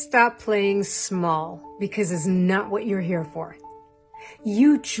Stop playing small because it's not what you're here for.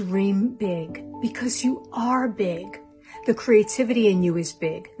 You dream big because you are big. The creativity in you is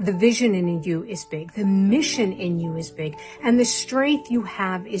big. The vision in you is big. The mission in you is big. And the strength you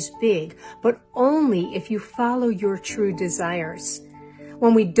have is big, but only if you follow your true desires.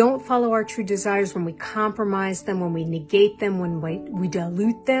 When we don't follow our true desires, when we compromise them, when we negate them, when we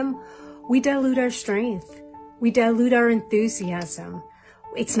dilute them, we dilute our strength. We dilute our enthusiasm.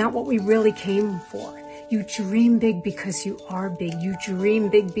 It's not what we really came for. You dream big because you are big. You dream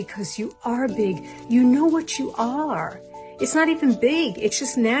big because you are big. You know what you are. It's not even big. It's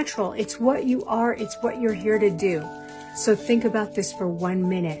just natural. It's what you are. It's what you're here to do. So think about this for 1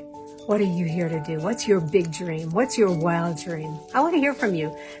 minute. What are you here to do? What's your big dream? What's your wild dream? I want to hear from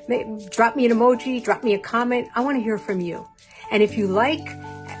you. Drop me an emoji, drop me a comment. I want to hear from you. And if you like,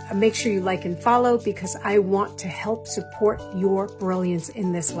 make sure you like and follow because I want to help support your brilliance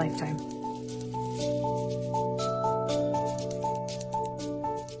in this lifetime.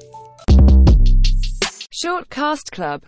 Shortcast Club.